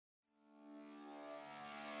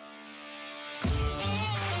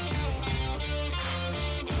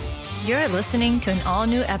You're listening to an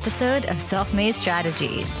all-new episode of Self-Made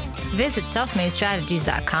Strategies. Visit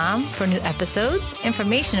selfmadestrategies.com for new episodes,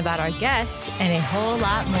 information about our guests, and a whole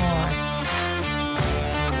lot more.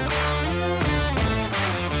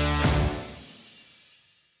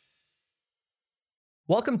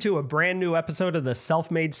 Welcome to a brand new episode of the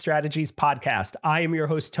Self-Made Strategies podcast. I am your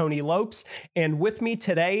host, Tony Lopes, and with me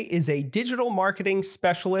today is a digital marketing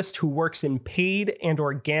specialist who works in paid and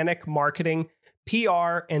organic marketing,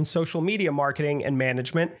 PR, and social media marketing and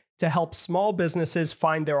management to help small businesses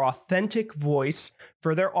find their authentic voice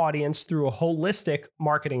for their audience through a holistic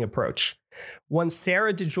marketing approach. When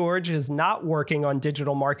Sarah DeGeorge is not working on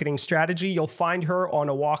digital marketing strategy, you'll find her on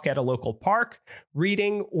a walk at a local park,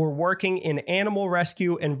 reading, or working in animal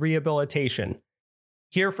rescue and rehabilitation.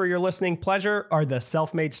 Here for your listening pleasure are the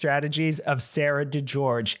self-made strategies of Sarah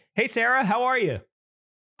DeGeorge. Hey, Sarah, how are you?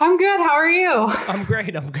 I'm good. How are you? I'm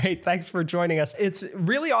great. Thanks for joining us. It's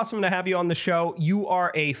really awesome to have you on the show. You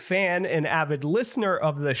are a fan and avid listener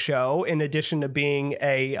of the show, in addition to being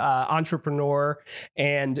a entrepreneur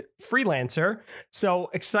and freelancer. So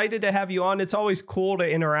excited to have you on. It's always cool to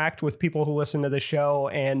interact with people who listen to the show.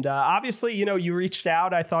 And obviously, you reached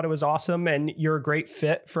out. I thought it was awesome. And you're a great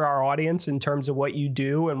fit for our audience in terms of what you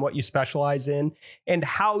do and what you specialize in and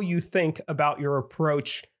how you think about your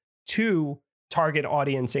approach to target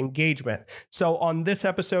audience engagement. So on this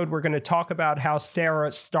episode, we're going to talk about how Sarah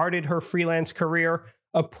started her freelance career,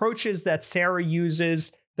 approaches that Sarah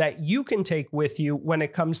uses that you can take with you when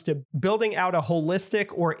it comes to building out a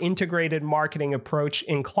holistic or integrated marketing approach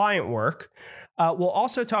in client work. We'll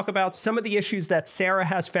also talk about some of the issues that Sarah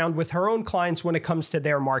has found with her own clients when it comes to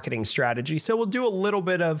their marketing strategy. So we'll do a little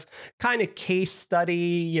bit of kind of case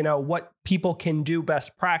study, what people can do,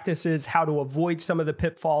 best practices, how to avoid some of the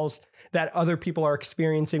pitfalls that other people are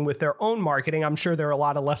experiencing with their own marketing. I'm sure there are a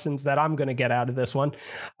lot of lessons that I'm going to get out of this one.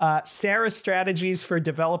 Sarah's strategies for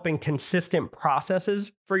developing consistent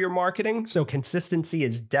processes for your marketing. So consistency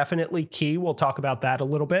is definitely key. We'll talk about that a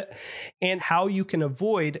little bit. And how you can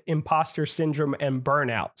avoid imposter syndrome and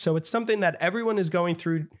burnout. So it's something that everyone is going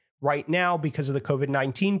through right now because of the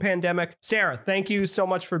COVID-19 pandemic. Sarah, thank you so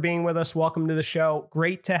much for being with us. Welcome to the show.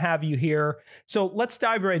 Great to have you here. So let's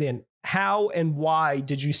dive right in. How and why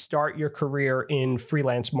did you start your career in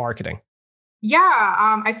freelance marketing? Yeah,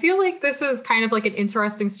 I feel like this is kind of like an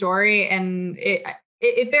interesting story, and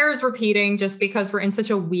it bears repeating just because we're in such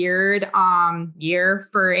a weird year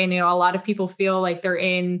and a lot of people feel like they're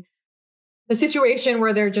in a situation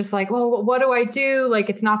where they're just like, well, what do I do? Like,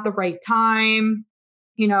 it's not the right time,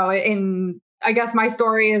 and I guess my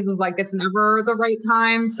story is like, it's never the right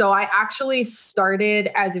time. So I actually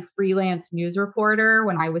started as a freelance news reporter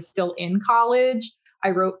when I was still in college.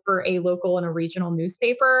 I wrote for a local and a regional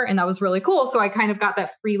newspaper, and that was really cool. So I kind of got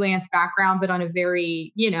that freelance background, but on a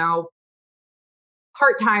very,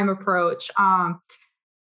 part-time approach.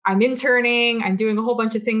 I'm interning, I'm doing a whole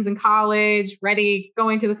bunch of things in college,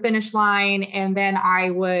 going to the finish line. And then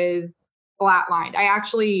I was flatlined. I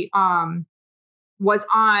actually, was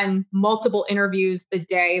on multiple interviews the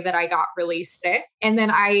day that I got really sick. And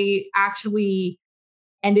then I actually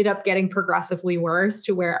ended up getting progressively worse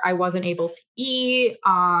to where I wasn't able to eat.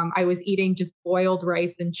 I was eating just boiled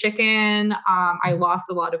rice and chicken. I lost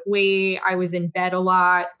a lot of weight. I was in bed a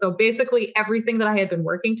lot. So basically everything that I had been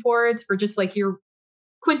working towards for just like your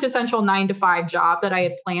quintessential 9-to-5 job that I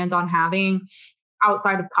had planned on having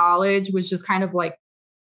outside of college was just kind of like,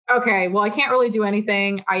 okay, well, I can't really do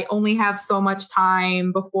anything. I only have so much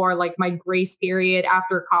time before like my grace period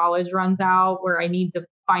after college runs out where I need to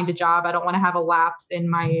find a job. I don't want to have a lapse in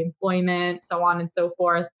my employment, so on and so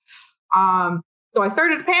forth. So I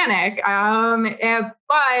started to panic.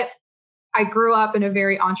 But I grew up in a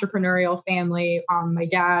very entrepreneurial family. My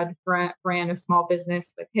dad ran a small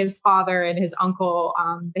business with his father and his uncle.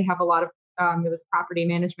 They have a lot of it was property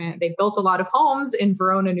management. They built a lot of homes in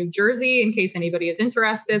Verona, New Jersey. In case anybody is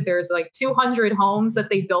interested, there's like 200 homes that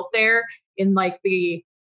they built there in like the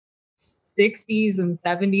 60s and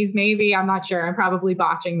 70s, maybe. I'm not sure. I'm probably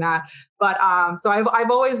botching that. But so I've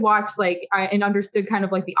always watched and understood kind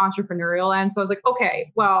of like the entrepreneurial end. So I was like,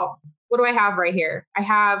 okay, well, what do I have right here? I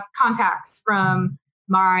have contacts from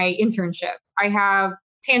my internships. I have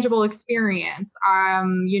tangible experience.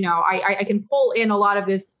 I can pull in a lot of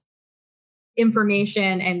this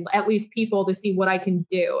information and at least people to see what I can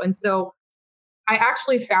do. And so I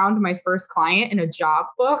actually found my first client in a job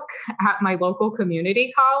book at my local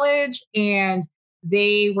community college, and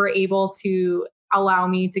they were able to allow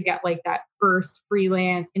me to get like that first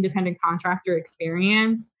freelance independent contractor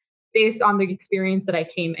experience. based on the experience that I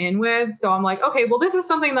came in with. So I'm like, okay, well, this is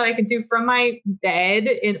something that I could do from my bed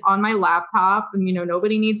on my laptop. And,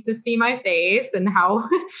 nobody needs to see my face and how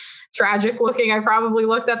tragic looking I probably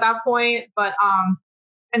looked at that point. But,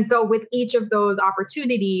 and so with each of those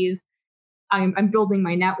opportunities, I'm building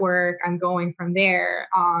my network. I'm going from there.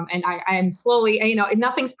 And I am slowly,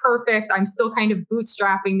 nothing's perfect. I'm still kind of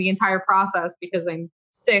bootstrapping the entire process because I'm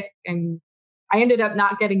sick, and I ended up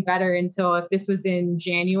not getting better until, if this was in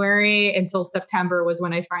January, until September was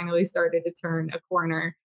when I finally started to turn a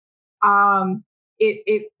corner.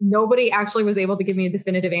 Nobody actually was able to give me a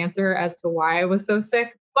definitive answer as to why I was so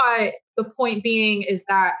sick. But the point being is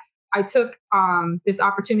that I took this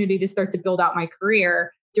opportunity to start to build out my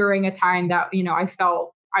career during a time that, I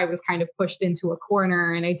felt I was kind of pushed into a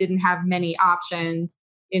corner and I didn't have many options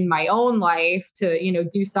in my own life to,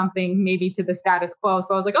 do something maybe to the status quo.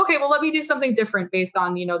 So I was like, okay, well, let me do something different based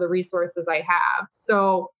on, the resources I have.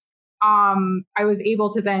 So I was able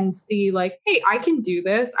to then see like, hey, I can do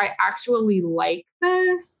this. I actually like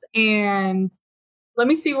this. And let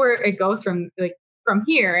me see where it goes from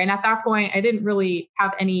here. And at that point, I didn't really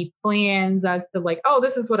have any plans as to like, oh,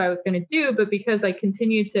 this is what I was going to do. But because I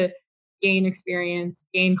continued to gain experience,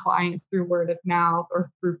 gain clients through word of mouth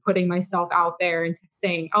or through putting myself out there and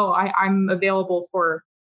saying, oh, I'm available for,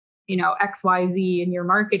 XYZ in your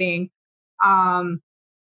marketing.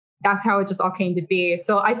 That's how it just all came to be.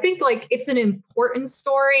 So I think like it's an important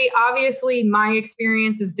story. Obviously, my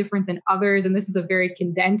experience is different than others. And this is a very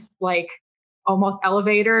condensed, like almost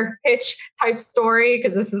elevator pitch type story,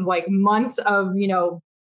 because this is like months of,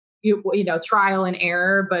 trial and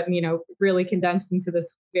error, but, really condensed into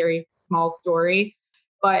this very small story.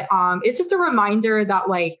 But it's just a reminder that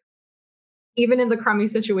like, even in the crummy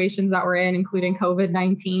situations that we're in, including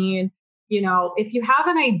COVID-19, if you have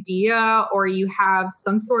an idea or you have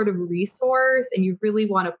some sort of resource and you really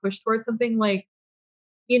want to push towards something, like,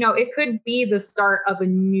 it could be the start of a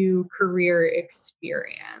new career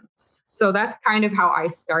experience. So that's kind of how I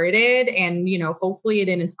started. And, hopefully it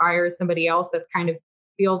inspires somebody else that's kind of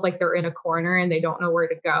feels like they're in a corner and they don't know where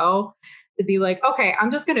to go, to be like, okay,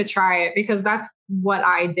 I'm just going to try it, because that's what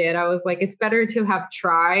I did. I was like, it's better to have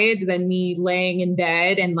tried than me laying in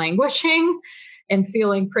bed and languishing and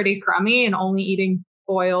feeling pretty crummy and only eating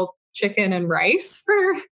boiled chicken and rice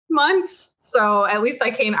for months. So at least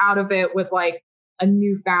I came out of it with like a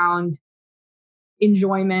newfound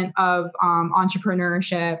enjoyment of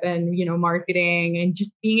entrepreneurship and, marketing, and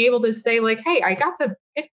just being able to say like, hey, I got to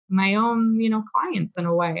pick my own, clients in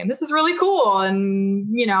a way. And this is really cool. And,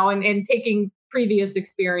 and taking previous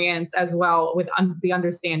experience as well with the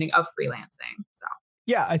understanding of freelancing. So.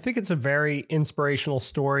 Yeah, I think it's a very inspirational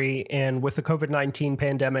story. And with the COVID-19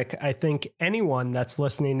 pandemic, I think anyone that's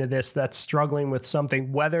listening to this that's struggling with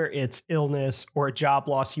something, whether it's illness or job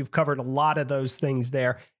loss, you've covered a lot of those things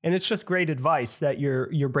there. And it's just great advice that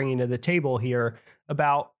you're bringing to the table here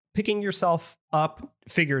about picking yourself up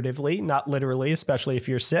figuratively, not literally, especially if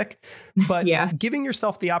you're sick, but yes. Giving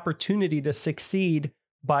yourself the opportunity to succeed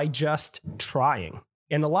by just trying.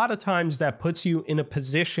 And a lot of times that puts you in a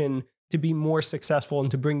position to be more successful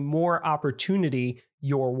and to bring more opportunity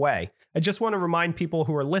your way. I just want to remind people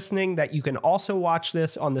who are listening that you can also watch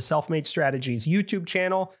this on the Self-Made Strategies YouTube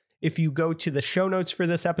channel. If you go to the show notes for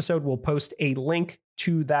this episode, we'll post a link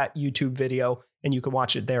to that YouTube video and you can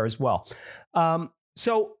watch it there as well.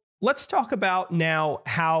 So let's talk about now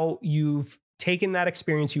how you've taken that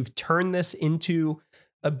experience, you've turned this into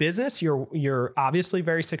a business. You're obviously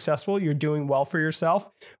very successful. You're doing well for yourself.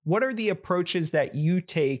 What are the approaches that you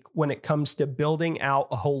take when it comes to building out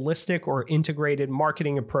a holistic or integrated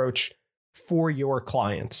marketing approach for your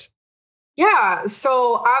clients? Yeah.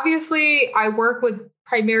 So obviously I work with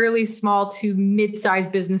primarily small to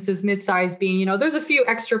mid-sized businesses, mid-sized being, there's a few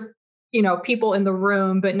extra, people in the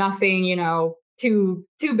room, but nothing, too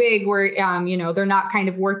big where, they're not kind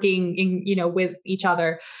of working in, with each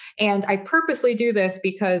other. And I purposely do this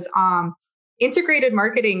because, integrated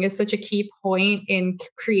marketing is such a key point in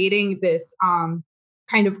creating this,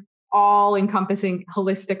 kind of all-encompassing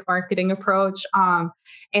holistic marketing approach.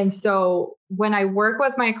 And so when I work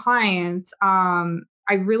with my clients,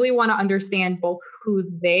 I really want to understand both who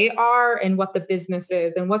they are and what the business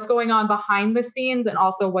is and what's going on behind the scenes and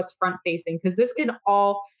also what's front facing, because this can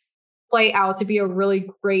all play out to be a really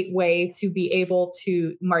great way to be able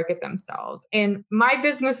to market themselves. And my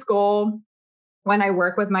business goal when I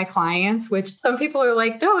work with my clients, which some people are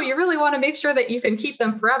like, no, you really want to make sure that you can keep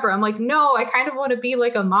them forever. I'm like, no, I kind of want to be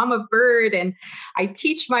like a mama bird. And I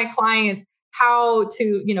teach my clients how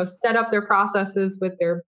to, set up their processes with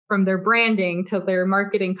their from their branding to their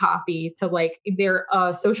marketing copy to like their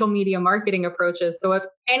social media marketing approaches. So if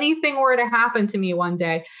anything were to happen to me one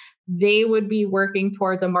day, they would be working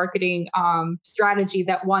towards a marketing strategy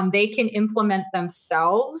that one, they can implement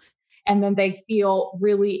themselves, and then they feel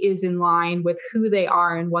really is in line with who they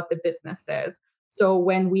are and what the business is. So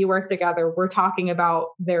when we work together, we're talking about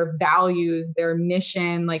their values, their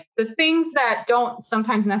mission, like the things that don't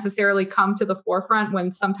sometimes necessarily come to the forefront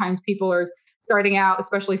when sometimes people are starting out,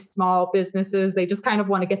 especially small businesses. They just kind of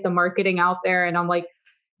want to get the marketing out there. And I'm like,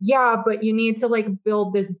 yeah, but you need to like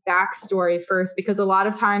build this backstory first, because a lot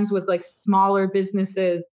of times with like smaller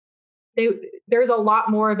businesses, there's a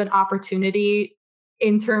lot more of an opportunity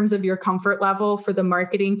in terms of your comfort level for the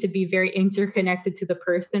marketing to be very interconnected to the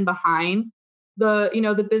person behind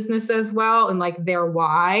the business as well, and like their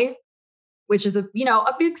why, which is a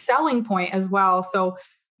big selling point as well. So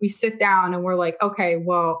we sit down and we're like, okay,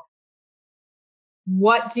 well,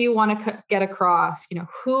 what do you want to get across?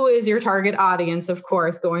 Who is your target audience? Of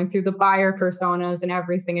course, going through the buyer personas and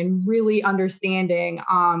everything, and really understanding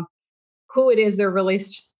who it is they're really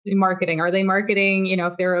marketing. Are they marketing,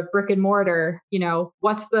 if they're a brick and mortar,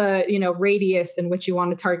 what's the, radius in which you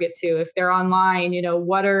want to target to? If they're online,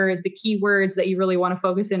 what are the keywords that you really want to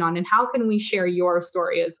focus in on? And how can we share your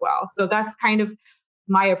story as well? So that's kind of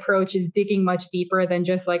my approach, is digging much deeper than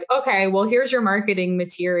just like, okay, well, here's your marketing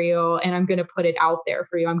material and I'm going to put it out there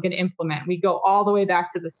for you. I'm going to implement. We go all the way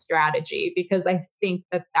back to the strategy, because I think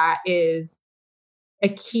that is a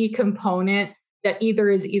key component that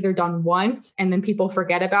is either done once and then people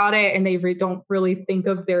forget about it and they don't really think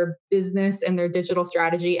of their business and their digital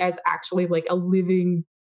strategy as actually like a living,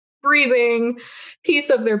 breathing piece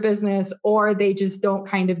of their business, or they just don't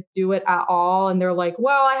kind of do it at all. And they're like,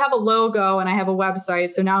 well, I have a logo and I have a website,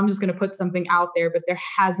 so now I'm just going to put something out there. But there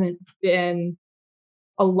hasn't been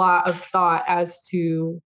a lot of thought as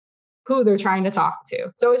to who they're trying to talk to.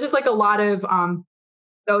 So it's just like a lot of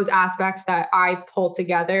those aspects that I pull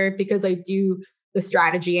together, because I do the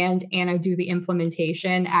strategy and I do the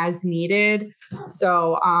implementation as needed.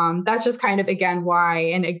 So that's just kind of, again,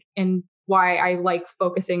 why and why I like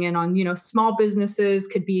focusing in on, small businesses.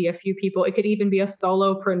 Could be a few people. It could even be a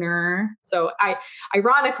solopreneur. So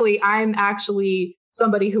ironically, I'm actually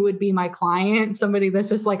somebody who would be my client, somebody that's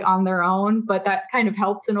just like on their own, but that kind of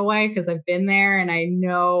helps in a way because I've been there and I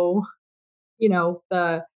know,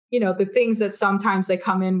 the things that sometimes they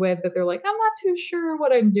come in with that they're like, I'm not too sure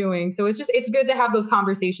what I'm doing. So it's good to have those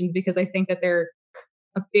conversations, because I think that they're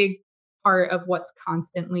a big part of what's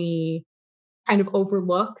constantly kind of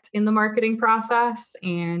overlooked in the marketing process.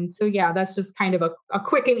 And so, yeah, that's just kind of a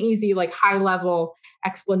quick and easy, like high level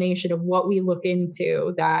explanation of what we look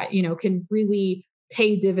into that, can really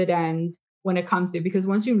pay dividends when it comes to, because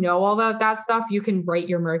once you know all that stuff, you can write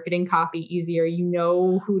your marketing copy easier.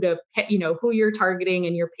 Who you're targeting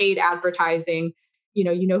and your paid advertising,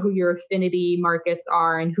 who your affinity markets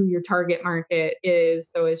are and who your target market is.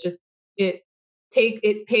 So it's just, it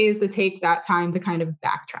pays to take that time to kind of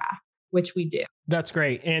backtrack, which we do. That's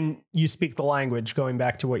great. And you speak the language, going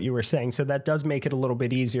back to what you were saying. So that does make it a little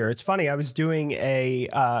bit easier. It's funny. I was doing a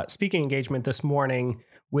speaking engagement this morning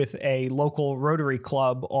with a local Rotary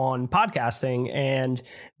club on podcasting. And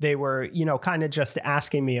they were, kind of just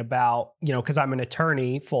asking me about, because I'm an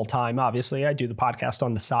attorney full time, obviously I do the podcast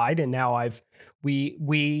on the side. And now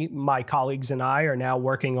my colleagues and I are now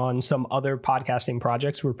working on some other podcasting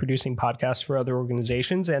projects. We're producing podcasts for other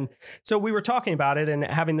organizations. And so we were talking about it and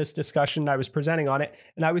having this discussion. I was presenting on it.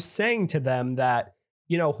 And I was saying to them that,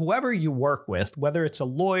 whoever you work with, whether it's a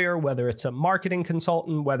lawyer, whether it's a marketing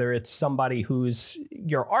consultant, whether it's somebody who's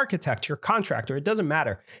your architect, your contractor, it doesn't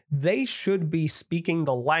matter. They should be speaking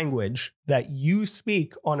the language that you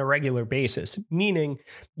speak on a regular basis. Meaning,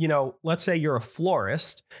 let's say you're a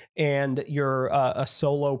florist and you're a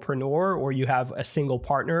solopreneur, or you have a single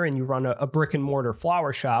partner and you run a brick and mortar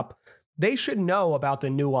flower shop. They should know about the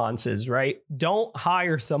nuances, right? Don't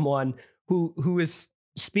hire someone who is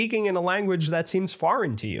speaking in a language that seems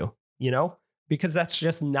foreign to you, because that's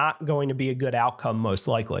just not going to be a good outcome, most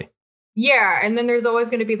likely. Yeah. And then there's always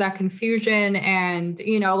going to be that confusion. And,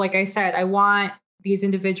 like I said, I want these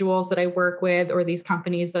individuals that I work with, or these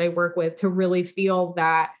companies that I work with, to really feel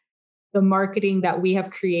that the marketing that we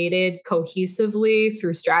have created cohesively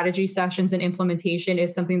through strategy sessions and implementation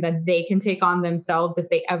is something that they can take on themselves if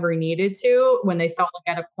they ever needed to, when they felt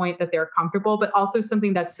like at a point that they're comfortable, but also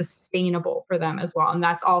something that's sustainable for them as well. And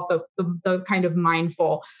that's also the kind of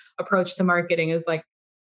mindful approach to marketing, is like,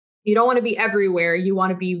 You don't want to be everywhere. You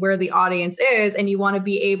want to be where the audience is, and you want to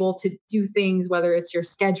be able to do things, whether it's your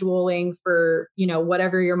scheduling for,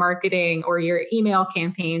 whatever your marketing or your email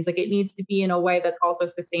campaigns. Like, it needs to be in a way that's also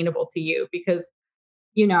sustainable to you, because,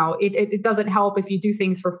 it doesn't help if you do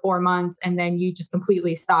things for 4 months and then you just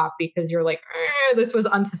completely stop because you're like, this was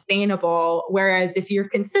unsustainable. Whereas if you're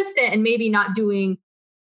consistent and maybe not doing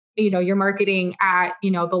your marketing at, the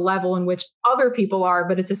level in which other people are,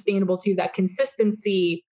 but it's sustainable too, that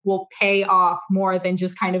consistency will pay off more than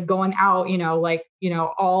just kind of going out,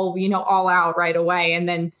 all out right away and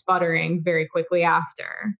then sputtering very quickly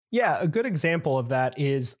after. Yeah, a good example of that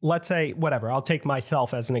is, let's say, whatever, I'll take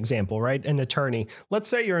myself as an example, right? An attorney. Let's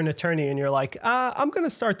say you're an attorney and you're like, I'm going to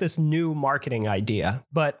start this new marketing idea,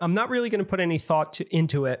 but I'm not really going to put any thought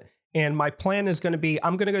into it. And my plan is going to be,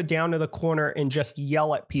 I'm going to go down to the corner and just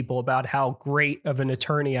yell at people about how great of an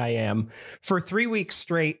attorney I am for 3 weeks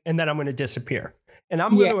straight, and then I'm going to disappear. And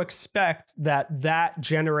I'm going to expect that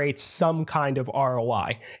generates some kind of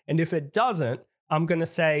ROI. And if it doesn't, I'm going to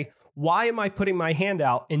say, why am I putting my hand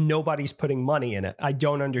out and nobody's putting money in it? I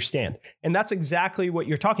don't understand. And that's exactly what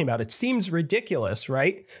you're talking about. It seems ridiculous,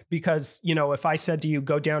 right? Because, if I said to you,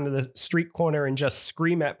 go down to the street corner and just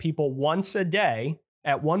scream at people once a day,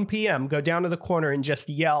 at 1 p.m., go down to the corner and just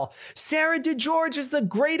yell, Sarah DeGeorge is the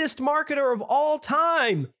greatest marketer of all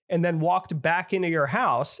time, and then walked back into your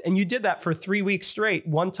house, and you did that for 3 weeks straight,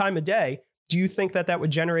 one time a day, do you think that would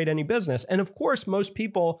generate any business? And of course, most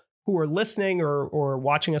people who are listening or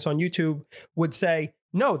watching us on YouTube would say,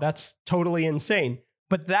 no, that's totally insane.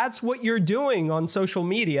 But that's what you're doing on social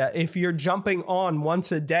media if you're jumping on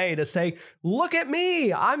once a day to say, look at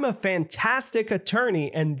me, I'm a fantastic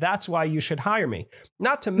attorney, and that's why you should hire me.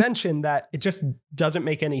 Not to mention that it just doesn't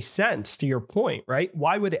make any sense, to your point, right?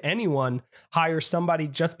 Why would anyone hire somebody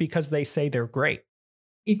just because they say they're great?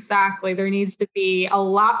 Exactly. There needs to be a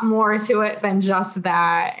lot more to it than just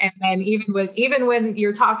that. And then even when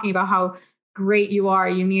you're talking about how great you are,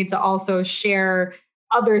 you need to also share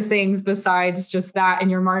other things besides just that in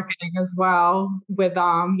your marketing as well, with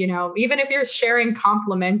even if you're sharing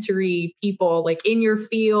complementary people like in your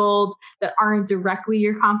field that aren't directly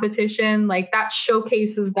your competition, like that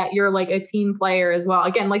showcases that you're like a team player as well.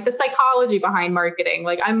 Again, like the psychology behind marketing,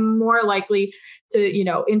 like I'm more likely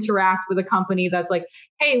to interact with a company that's like,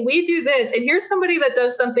 hey, we do this, and here's somebody that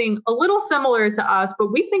does something a little similar to us,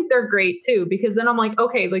 but we think they're great too, because then I'm like,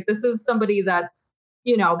 okay, like this is somebody that's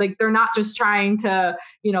like they're not just trying to,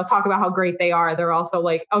 talk about how great they are. They're also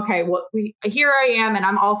like, okay, well, here I am, and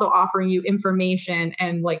I'm also offering you information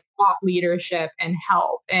and like thought leadership and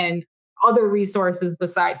help and other resources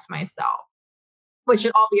besides myself, which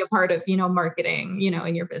should all be a part of, marketing,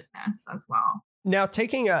 in your business as well. Now,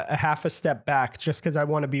 taking a half a step back, just because I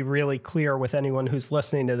want to be really clear with anyone who's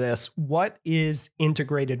listening to this, what is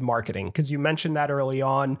integrated marketing? Because you mentioned that early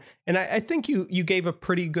on, and I think you gave a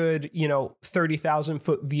pretty good, 30,000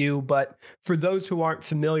 foot view. But for those who aren't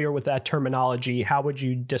familiar with that terminology, how would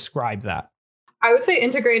you describe that? I would say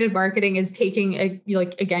integrated marketing is taking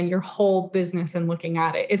again, your whole business and looking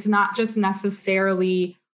at it. It's not just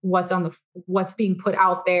necessarily what's being put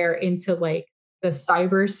out there into like the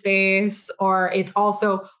cyberspace, or it's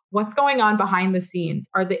also what's going on behind the scenes.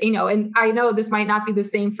 And I know this might not be the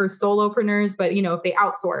same for solopreneurs, but if they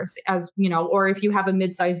outsource or if you have a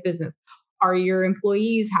mid-sized business, are your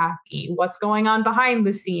employees happy? What's going on behind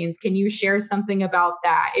the scenes? Can you share something about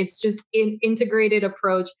that? It's just an integrated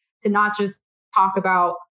approach to not just talk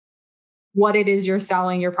about what it is you're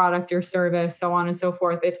selling, your product, your service, so on and so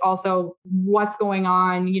forth. It's also what's going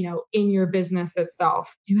on, in your business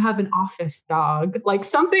itself. Do you have an office dog? Like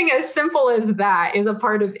something as simple as that is a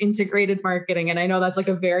part of integrated marketing. And I know that's like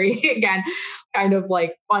a very, again, kind of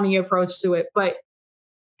like funny approach to it, but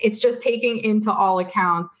it's just taking into all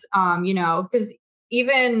accounts, because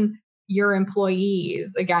even your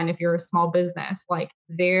employees, again, if you're a small business, like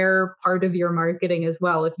they're part of your marketing as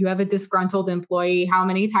well. If you have a disgruntled employee, how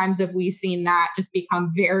many times have we seen that just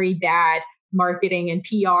become very bad marketing and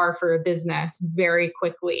PR for a business very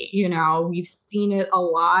quickly? We've seen it a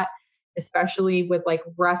lot, especially with like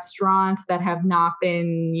restaurants that have not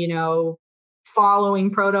been,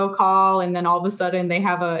 following protocol. And then all of a sudden they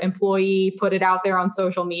have an employee put it out there on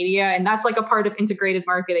social media. And that's like a part of integrated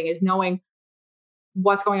marketing, is knowing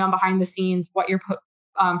what's going on behind the scenes, what you're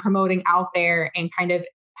promoting out there, and kind of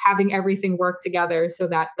having everything work together so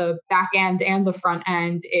that the back end and the front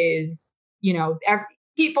end is,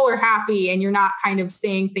 people are happy, and you're not kind of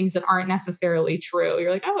saying things that aren't necessarily true.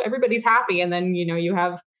 You're like, oh, everybody's happy. And then, you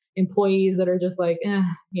have employees that are just like,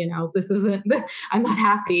 this isn't, I'm not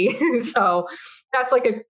happy. So that's like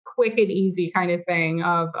a quick and easy kind of thing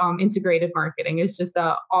of integrated marketing. It's just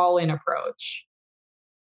a all-in approach.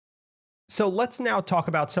 So let's now talk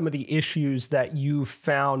about some of the issues that you've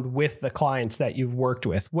found with the clients that you've worked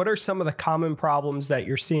with. What are some of the common problems that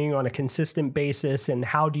you're seeing on a consistent basis, and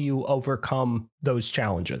how do you overcome those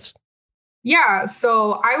challenges? Yeah,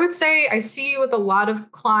 so I would say I see with a lot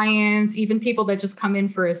of clients, even people that just come in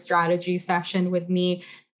for a strategy session with me,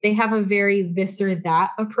 they have a very this or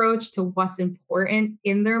that approach to what's important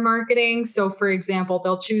in their marketing. So, for example,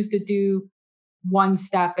 they'll choose to do one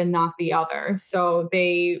step and not the other. So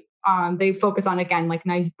they focus on, again, like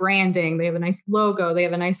nice branding. They have a nice logo. They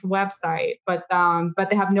have a nice website, but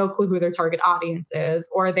they have no clue who their target audience is,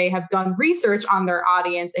 or they have done research on their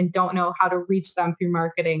audience and don't know how to reach them through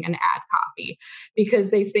marketing and ad copy because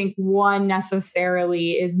they think one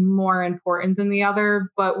necessarily is more important than the other.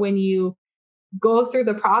 But when you go through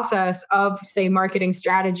the process of, say, marketing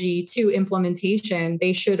strategy to implementation,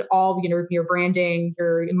 they should all, your branding,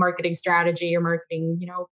 your marketing strategy, your marketing,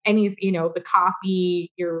 any, the copy,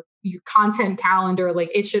 your content calendar, like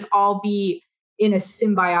it should all be in a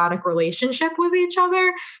symbiotic relationship with each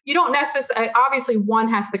other. You don't necessarily, obviously one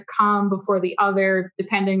has to come before the other,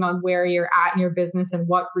 depending on where you're at in your business and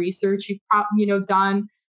what research you've done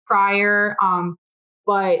prior.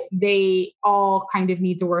 But they all kind of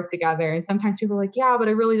need to work together. And sometimes people are like, yeah, but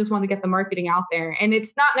I really just want to get the marketing out there. And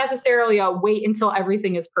it's not necessarily a wait until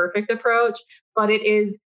everything is perfect approach, but it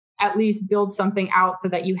is at least build something out so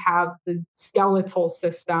that you have the skeletal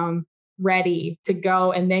system ready to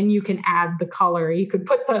go. And then you can add the color. You could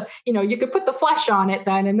put the flesh on it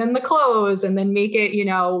then, and then the clothes, and then make it,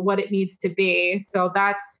 what it needs to be. So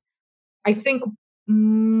that's, I think,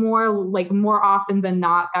 more often than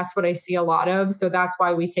not, that's what I see a lot of. So that's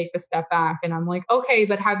why we take the step back and I'm like, okay,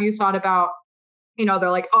 but have you thought about, they're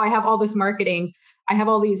like, oh, I have all this marketing. I have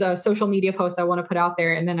all these social media posts I want to put out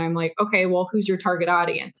there. And then I'm like, okay, well, who's your target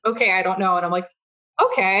audience? Okay, I don't know. And I'm like,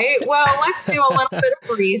 okay, well, let's do a little bit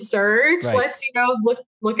of research. Right. Let's,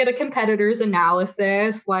 look at a competitor's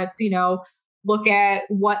analysis. Let's, look at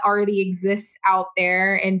what already exists out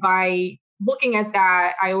there. And by looking at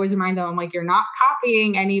that, I always remind them, I'm like, you're not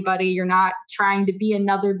copying anybody. You're not trying to be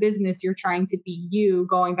another business. You're trying to be you,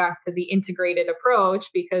 going back to the integrated approach,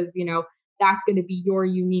 because, that's going to be your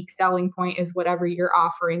unique selling point, is whatever you're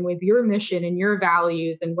offering with your mission and your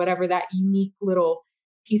values and whatever that unique little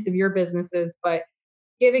piece of your business is. But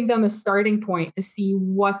giving them a starting point to see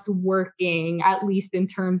what's working, at least in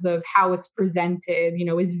terms of how it's presented.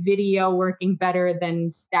 Is video working better than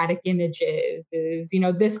static images? Is,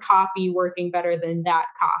 this copy working better than that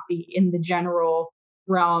copy in the general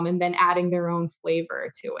realm? And then adding their own flavor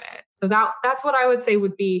to it. So that's what I would say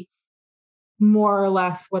would be more or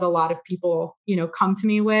less what a lot of people, come to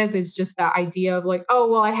me with, is just that idea of like, oh,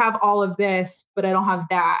 well, I have all of this, but I don't have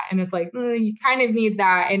that. And it's like, you kind of need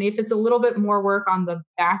that. And if it's a little bit more work on the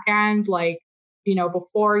back end, like,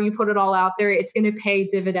 before you put it all out there, it's going to pay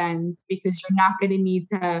dividends, because you're not going to need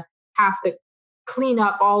to have to clean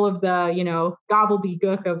up all of the,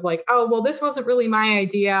 gobbledygook of like, oh, well, this wasn't really my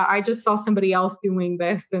idea. I just saw somebody else doing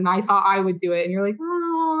this and I thought I would do it. And you're like,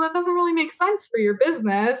 oh, that doesn't really make sense for your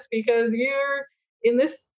business, because you're in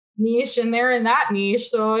this niche and they're in that niche.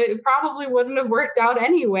 So it probably wouldn't have worked out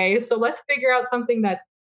anyway. So let's figure out something that's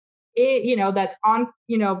that's on,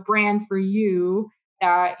 brand for you,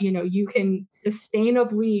 that, you can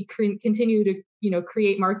sustainably continue to,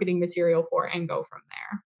 create marketing material for and go from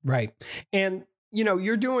there. Right. And,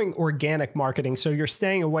 you're doing organic marketing, so you're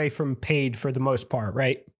staying away from paid for the most part,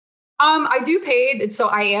 right? I do paid. So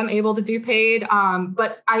I am able to do paid.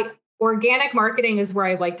 But organic marketing is where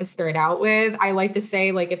I like to start out with. I like to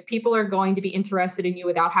say, like, if people are going to be interested in you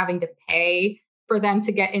without having to pay for them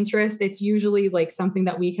to get interest, it's usually like something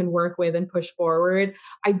that we can work with and push forward.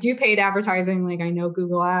 I do paid advertising. Like, I know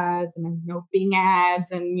Google ads and I know Bing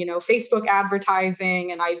ads and, Facebook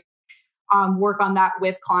advertising. And I work on that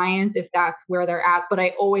with clients if that's where they're at. But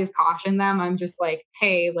I always caution them. I'm just like,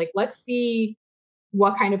 hey, like, let's see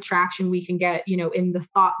what kind of traction we can get, in the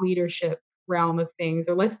thought leadership realm of things,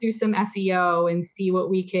 or let's do some SEO and see what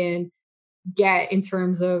we can get in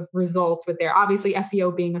terms of results with there. Obviously,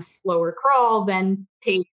 SEO being a slower crawl than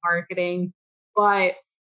paid marketing, but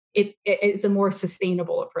it's a more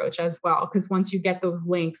sustainable approach as well. Because once you get those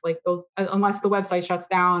links, like those, unless the website shuts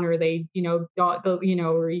down or they, don't,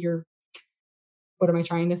 or you're, what am I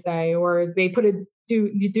trying to say? Or they put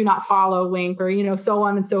do not follow link, or, so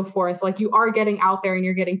on and so forth. Like, you are getting out there and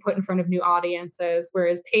you're getting put in front of new audiences.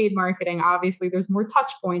 Whereas paid marketing, obviously there's more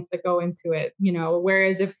touch points that go into it,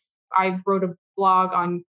 whereas if I wrote a blog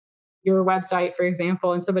on your website, for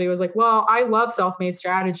example, and somebody was like, well, I love Self-Made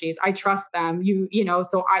Strategies. I trust them.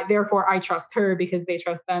 So therefore I trust her because they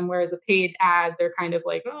trust them. Whereas a paid ad, they're kind of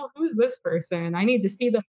like, oh, who's this person? I need to see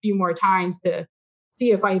them a few more times to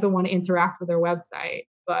see if I even want to interact with their website.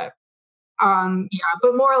 But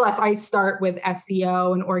but more or less, I start with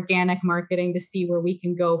SEO and organic marketing to see where we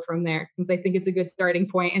can go from there, since I think it's a good starting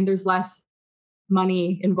point and there's less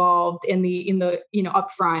money involved in the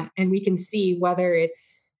upfront, and we can see whether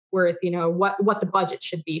it's worth what the budget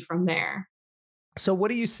should be from there. So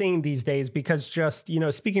what are you seeing these days? Because just,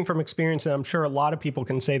 speaking from experience, and I'm sure a lot of people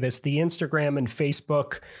can say this, the Instagram and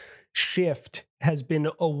Facebook shift has been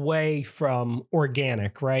away from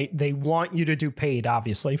organic, right? They want you to do paid,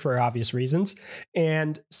 obviously, for obvious reasons.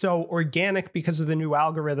 And so organic, because of the new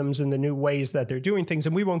algorithms and the new ways that they're doing things,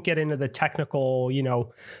 and we won't get into the technical,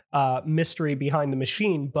 mystery behind the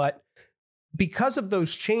machine, but because of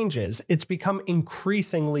those changes, it's become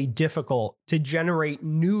increasingly difficult to generate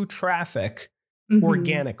new traffic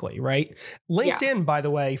organically, right? LinkedIn, by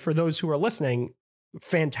the way, for those who are listening,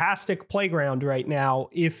 fantastic playground right now.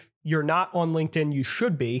 If you're not on LinkedIn, you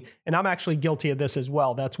should be. And I'm actually guilty of this as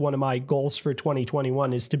well. That's one of my goals for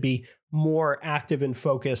 2021 is to be more active and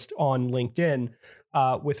focused on LinkedIn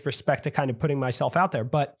with respect to kind of putting myself out there.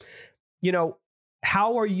 But,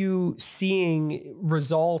 how are you seeing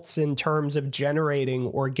results in terms of generating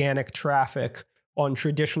organic traffic on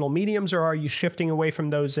traditional mediums, or are you shifting away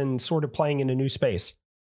from those and sort of playing in a new space?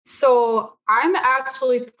 So I'm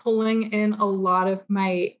actually pulling in a lot of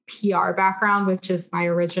my PR background, which is my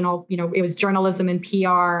original, it was journalism and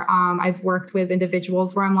PR. I've worked with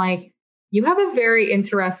individuals where I'm like, you have a very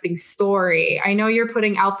interesting story. I know you're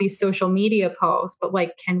putting out these social media posts, but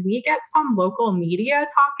like, can we get some local media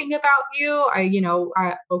talking about you?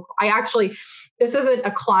 I actually, this isn't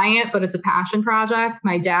a client, but it's a passion project.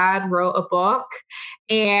 My dad wrote a book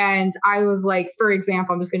and I was like, for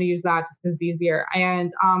example, I'm just going to use that just because it's easier.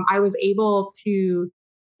 And I was able to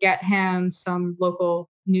get him some local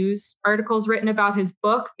news articles written about his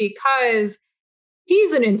book because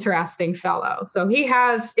he's an interesting fellow. So he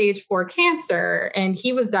has stage 4 cancer, and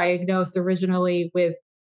he was diagnosed originally with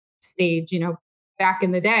stage, back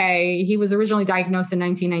in the day. He was originally diagnosed in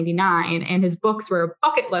 1999, and his books were a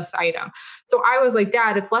bucket list item. So I was like,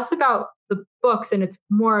 Dad, it's less about the books and it's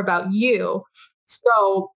more about you.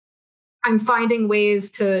 So I'm finding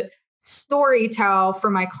ways to story tell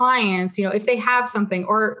for my clients, if they have something,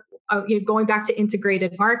 or going back to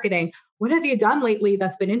integrated marketing, what have you done lately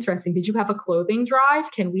that's been interesting? Did you have a clothing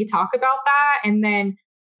drive? Can we talk about that? And then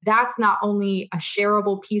that's not only a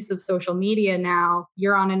shareable piece of social media now,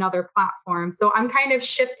 you're on another platform. So I'm kind of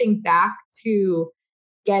shifting back to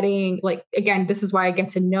getting, like, again, this is why I get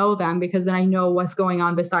to know them, because then I know what's going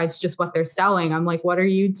on besides just what they're selling. I'm like, what are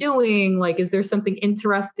you doing? Like, is there something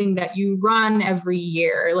interesting that you run every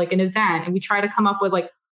year, like an event? And we try to come up with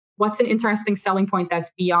like, what's an interesting selling point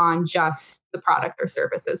that's beyond just the product or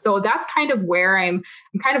services. So that's kind of where I'm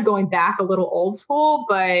kind of going back a little old school,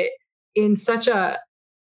 but in such a,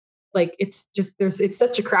 like, it's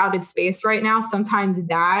such a crowded space right now. Sometimes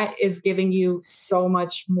that is giving you so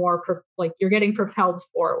much more, like you're getting propelled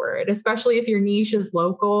forward, especially if your niche is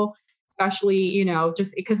local, especially,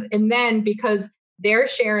 just because they're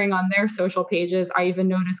sharing on their social pages. I even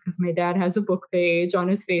noticed because my dad has a book page on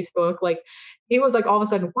his Facebook, like he was like, all of a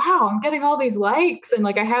sudden, wow, I'm getting all these likes. And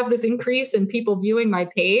like, I have this increase in people viewing my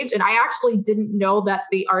page. And I actually didn't know that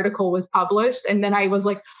the article was published. And then I was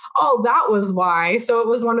like, oh, that was why. So it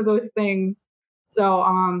was one of those things. So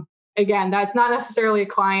again, that's not necessarily a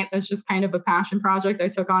client. That's just kind of a passion project I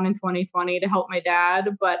took on in 2020 to help my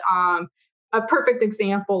dad. But a perfect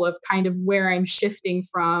example of kind of where I'm shifting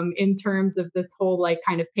from in terms of this whole like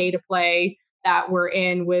kind of pay to play that we're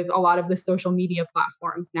in with a lot of the social media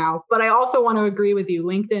platforms now. But I also want to agree with you.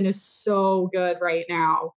 LinkedIn is so good right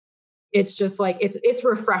now. It's just like, it's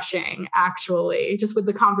refreshing, actually, just with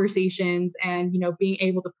the conversations and, being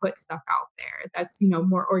able to put stuff out there that's,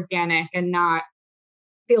 more organic and not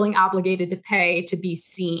feeling obligated to pay to be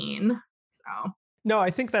seen. So. No,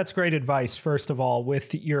 I think that's great advice, first of all,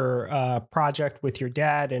 with your project with your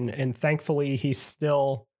dad. And thankfully, he's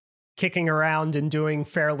still kicking around and doing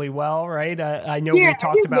fairly well, right? I know we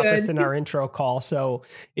talked about this in our intro call. So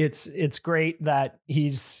it's great that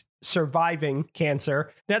he's surviving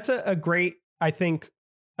cancer. That's a great, I think,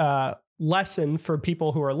 lesson for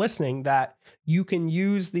people who are listening, that you can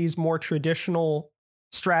use these more traditional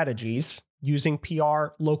strategies using PR,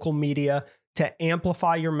 local media, to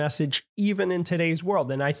amplify your message even in today's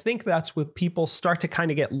world. And I think that's what people start to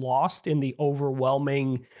kind of get lost in, the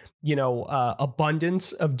overwhelming,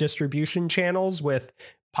 abundance of distribution channels with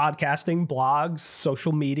podcasting, blogs,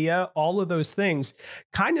 social media, all of those things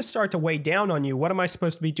kind of start to weigh down on you. What am I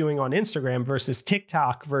supposed to be doing on Instagram versus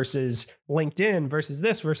TikTok versus LinkedIn versus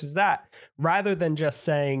this versus that? Rather than just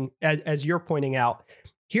saying, as you're pointing out,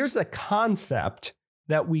 here's a concept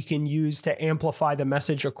that we can use to amplify the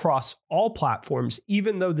message across all platforms.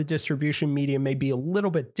 Even though the distribution medium may be a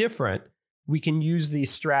little bit different, we can use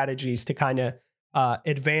these strategies to kind of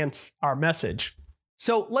advance our message.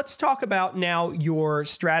 So let's talk about now your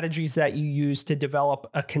strategies that you use to develop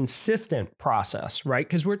a consistent process, right?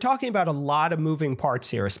 Because we're talking about a lot of moving parts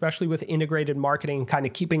here, especially with integrated marketing, kind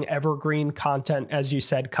of keeping evergreen content, as you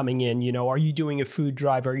said, coming in. You know, are you doing a food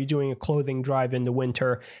drive? Are you doing a clothing drive in the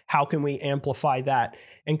winter? How can we amplify that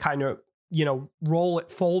and kind of, you know,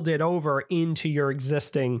 fold it over into your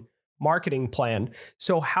existing marketing plan?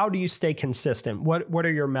 So how do you stay consistent? What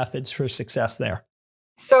are your methods for success there?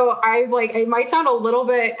 So it might sound a little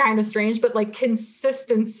bit kind of strange, but like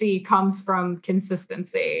consistency comes from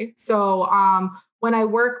consistency. So when I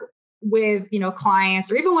work with,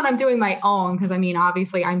 clients, or even when I'm doing my own, because I mean,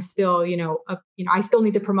 obviously I'm still, I still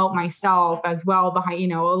need to promote myself as well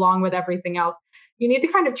behind, along with everything else. You need to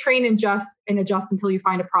kind of train and adjust until you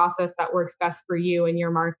find a process that works best for you and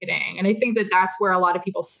your marketing. And I think that that's where a lot of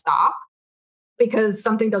people stop because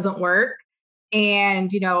something doesn't work. And,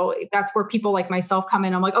 that's where people like myself come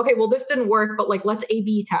in. I'm like, okay, well, this didn't work, but like, let's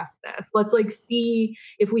A/B test this. Let's like see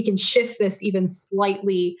if we can shift this even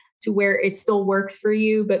slightly to where it still works for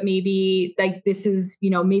you, but maybe like this is,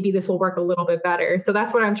 maybe this will work a little bit better. So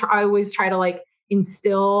that's what I always try to like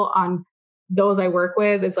instill on those I work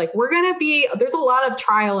with is like, there's a lot of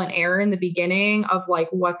trial and error in the beginning of like,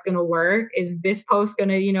 what's going to work. Is this post going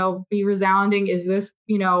to, be resounding? Is this,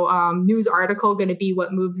 news article going to be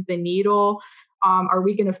what moves the needle? Are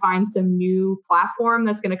we going to find some new platform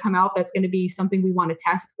that's going to come out that's going to be something we want to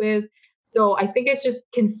test with? So I think it's just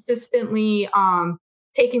consistently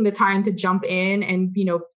taking the time to jump in and,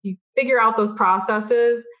 figure out those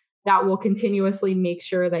processes that will continuously make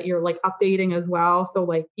sure that you're like updating as well. So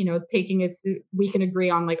like, we can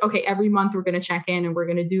agree on like, okay, every month we're going to check in and we're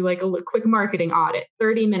going to do like a quick marketing audit,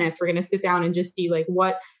 30 minutes. We're going to sit down and just see like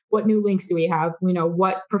what new links do we have?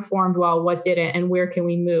 What performed well, what didn't, and where can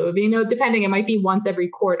we move? Depending, it might be once every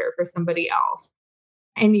quarter for somebody else.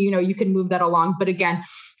 And, you can move that along. But again,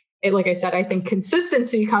 like I said, I think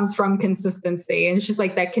consistency comes from consistency. And it's just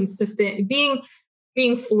like that consistent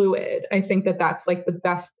being fluid. I think that that's like the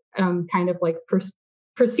best kind of like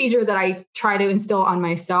procedure that I try to instill on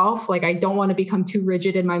myself. Like, I don't want to become too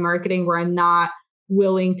rigid in my marketing where I'm not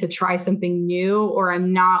willing to try something new, or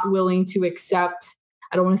I'm not willing to accept,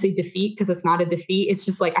 I don't want to say defeat because it's not a defeat. It's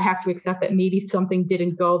just like, I have to accept that maybe something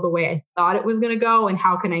didn't go the way I thought it was going to go. And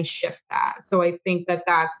how can I shift that? So I think that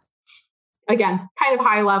that's, again, kind of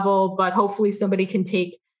high level, but hopefully somebody can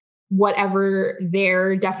take whatever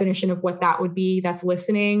their definition of what that would be that's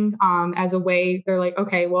listening as a way. They're like,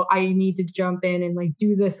 okay, well, I need to jump in and like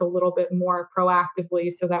do this a little bit more proactively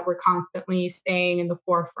so that we're constantly staying in the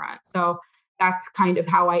forefront. So that's kind of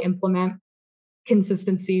how I implement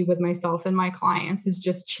consistency with myself and my clients, is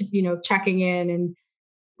just, checking in and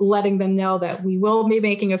letting them know that we will be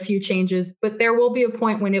making a few changes, but there will be a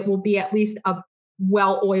point when it will be at least a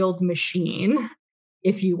well-oiled machine,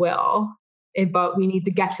 if you will. But we need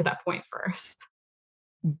to get to that point first.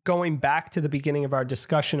 Going back to the beginning of our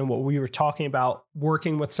discussion and what we were talking about,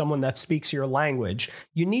 working with someone that speaks your language,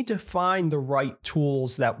 you need to find the right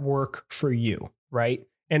tools that work for you, right?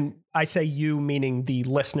 And I say you, meaning the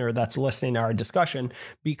listener that's listening to our discussion,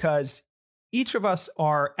 because each of us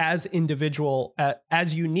are as individual,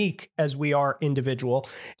 as unique as we are individual.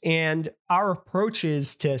 And our approach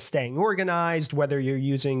is to staying organized, whether you're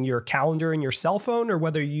using your calendar in your cell phone or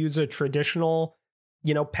whether you use a traditional,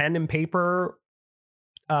 pen and paper,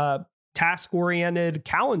 task-oriented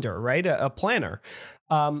calendar, right? A planner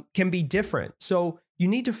can be different. So you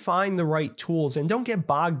need to find the right tools and don't get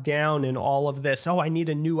bogged down in all of this. Oh, I need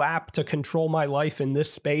a new app to control my life in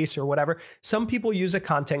this space or whatever. Some people use a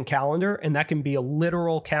content calendar, and that can be a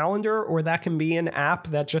literal calendar, or that can be an app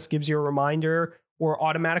that just gives you a reminder or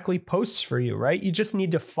automatically posts for you, right? You just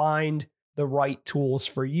need to find the right tools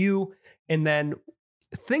for you. And then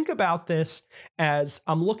think about this as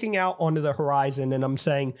I'm looking out onto the horizon and I'm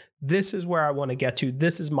saying, this is where I want to get to.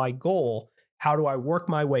 This is my goal. How do I work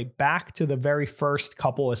my way back to the very first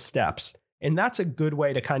couple of steps? And that's a good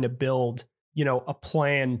way to kind of build, a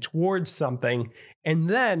plan towards something. And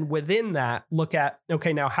then within that, look at,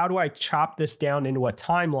 okay, now how do I chop this down into a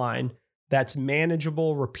timeline that's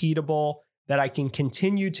manageable, repeatable, that I can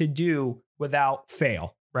continue to do without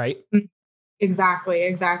fail, right? Exactly,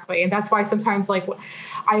 exactly. And that's why sometimes like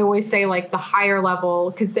I always say like the higher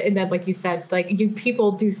level, because and then like you said, like you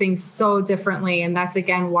people do things so differently. And that's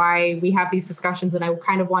again why we have these discussions. And I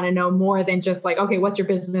kind of want to know more than just like, okay, what's your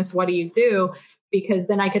business? What do you do? Because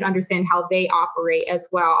then I could understand how they operate as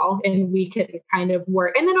well. And we could kind of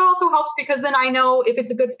work. And then it also helps because then I know if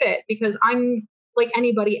it's a good fit because I'm like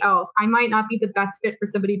anybody else. I might not be the best fit for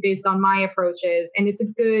somebody based on my approaches. And it's a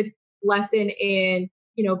good lesson in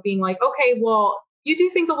being like, okay, well, you do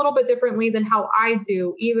things a little bit differently than how I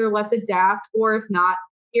do. Either let's adapt, or if not,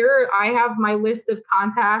 here I have my list of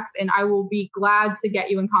contacts and I will be glad to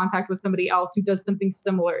get you in contact with somebody else who does something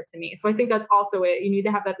similar to me. So I think that's also it. You need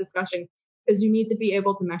to have that discussion because you need to be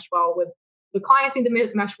able to mesh well with the clients, need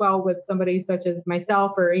to mesh well with somebody such as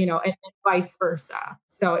myself or, and vice versa.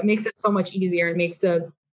 So it makes it so much easier. It makes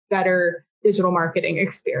a better digital marketing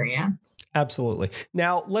experience. Absolutely.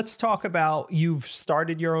 Now let's talk about, you've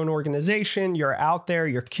started your own organization, you're out there,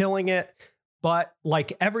 you're killing it. But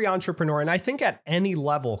like every entrepreneur, and I think at any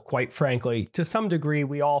level, quite frankly, to some degree,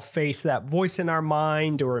 we all face that voice in our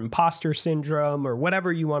mind or imposter syndrome or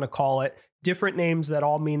whatever you want to call it, different names that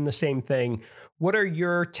all mean the same thing. What are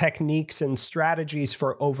your techniques and strategies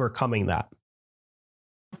for overcoming that?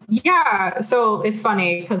 Yeah. So it's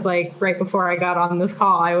funny because like right before I got on this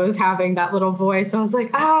call, I was having that little voice. I was like,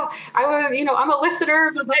 I was, I'm a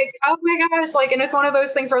listener, but like, oh my gosh. Like, and it's one of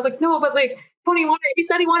those things where I was like, no, but like Tony he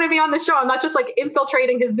said he wanted me on the show. I'm not just like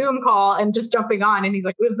infiltrating his Zoom call and just jumping on. And he's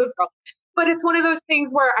like, who's this girl? But it's one of those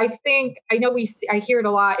things where I know I hear it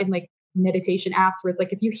a lot in like meditation apps where it's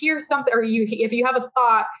like, if you hear something or if you have a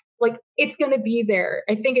thought, like it's going to be there.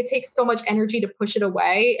 I think it takes so much energy to push it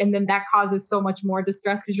away. And then that causes so much more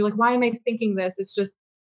distress because you're like, why am I thinking this? It's just,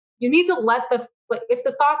 you need to if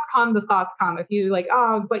the thoughts come, the thoughts come. If you like,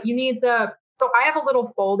 but you need to, so I have a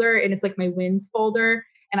little folder and it's like my wins folder.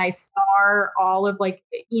 And I star all of like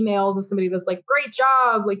emails of somebody that's like, great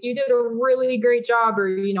job. Like you did a really great job. Or,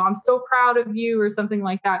 I'm so proud of you or something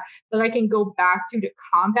like that I can go back to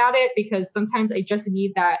combat it because sometimes I just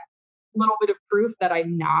need that little bit of proof that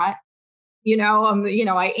I'm not,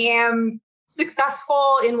 I am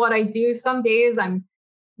successful in what I do. Some days I'm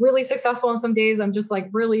really successful and some days I'm just like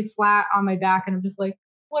really flat on my back and I'm just like,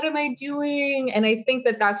 what am I doing? And I think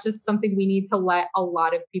that that's just something we need to let a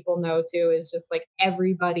lot of people know too, is just like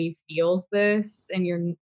everybody feels this and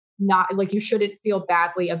you're not like, you shouldn't feel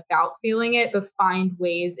badly about feeling it, but find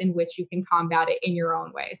ways in which you can combat it in your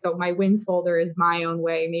own way. So my wins folder is my own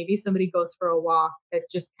way. Maybe somebody goes for a walk that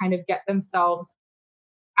just kind of get themselves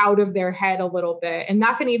out of their head a little bit. And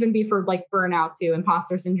that can even be for like burnout too,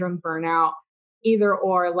 imposter syndrome, burnout, either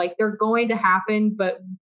or, like they're going to happen. But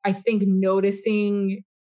I think noticing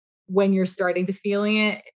when you're starting to feel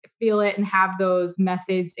it and have those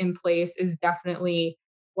methods in place is definitely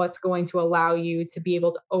what's going to allow you to be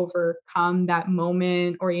able to overcome that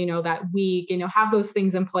moment or, that week, have those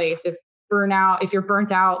things in place. If you're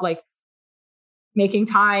burnt out, like making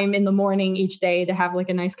time in the morning each day to have like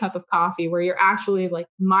a nice cup of coffee where you're actually like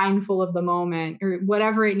mindful of the moment or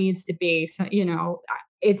whatever it needs to be. So,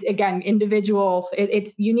 it's again, individual.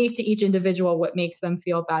 It's unique to each individual, what makes them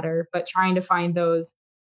feel better, but trying to find those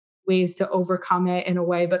ways to overcome it in a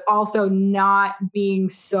way, but also not being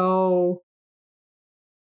so,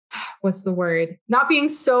 what's the word? Not being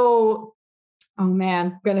so, oh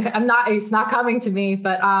man, it's not coming to me,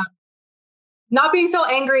 but not being so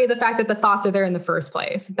angry at the fact that the thoughts are there in the first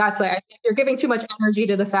place. That's like, I think you're giving too much energy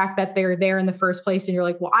to the fact that they're there in the first place. And you're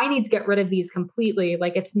like, well, I need to get rid of these completely.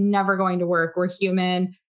 Like it's never going to work. We're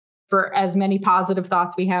human. For as many positive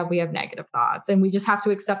thoughts we have negative thoughts. And we just have to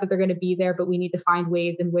accept that they're going to be there, but we need to find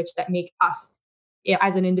ways in which that make us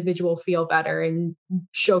as an individual feel better and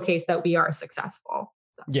showcase that we are successful.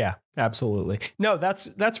 So. Yeah, absolutely. No,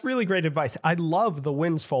 that's really great advice. I love the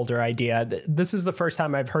wins folder idea. This is the first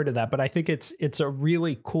time I've heard of that, but I think it's a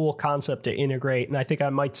really cool concept to integrate. And I think I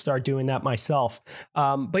might start doing that myself.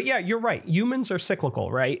 But yeah, you're right. Humans are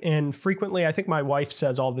cyclical, right? And frequently, I think my wife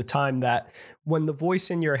says all the time that when the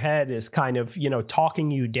voice in your head is kind of,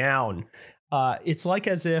 talking you down, it's like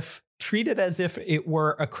treat it as if it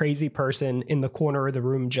were a crazy person in the corner of the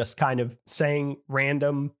room, just kind of saying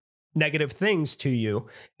random negative things to you,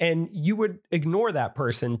 and you would ignore that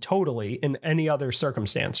person totally in any other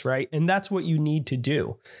circumstance, right? And that's what you need to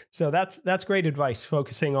do. So that's great advice,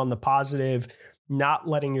 focusing on the positive, not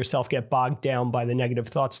letting yourself get bogged down by the negative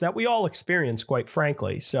thoughts that we all experience, quite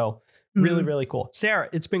frankly. So really, really cool. Sarah,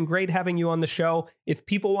 it's been great having you on the show. If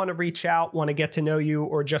people want to reach out, want to get to know you,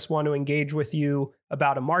 or just want to engage with you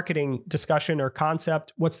about a marketing discussion or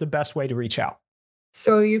concept, what's the best way to reach out?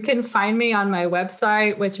 So you can find me on my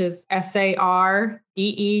website, which is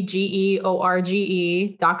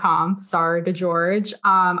SARDEGEORGE.com. Sar DeGeorge.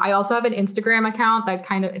 I also have an Instagram account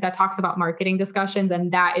that talks about marketing discussions, and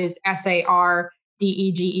that is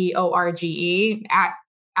SARDEGEORGE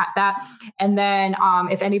at that. And then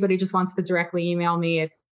if anybody just wants to directly email me,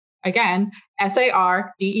 it's again,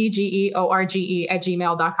 SARDEGEORGE at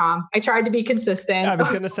gmail.com. I tried to be consistent. I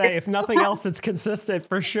was going to say, if nothing else, it's consistent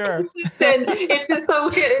for sure. Consistent. It's just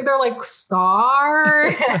so they're like,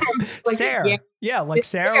 Sar. Like, Sarah. Yeah, like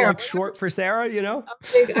Sarah, Sarah, like short for Sarah, you know?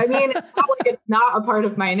 I mean, it's not like it's not a part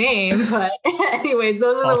of my name, but anyways,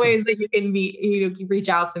 those are the ways that you can reach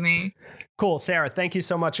out to me. Cool. Sarah, thank you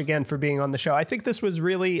so much again for being on the show. I think this was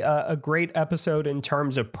really a great episode in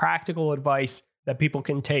terms of practical advice that people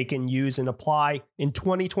can take and use and apply in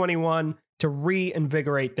 2021 to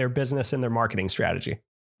reinvigorate their business and their marketing strategy.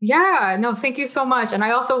 Yeah, no, thank you so much. And I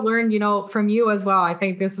also learned, from you as well. I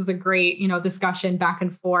think this was a great, discussion back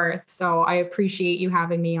and forth. So I appreciate you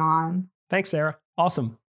having me on. Thanks, Sarah.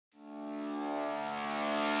 Awesome.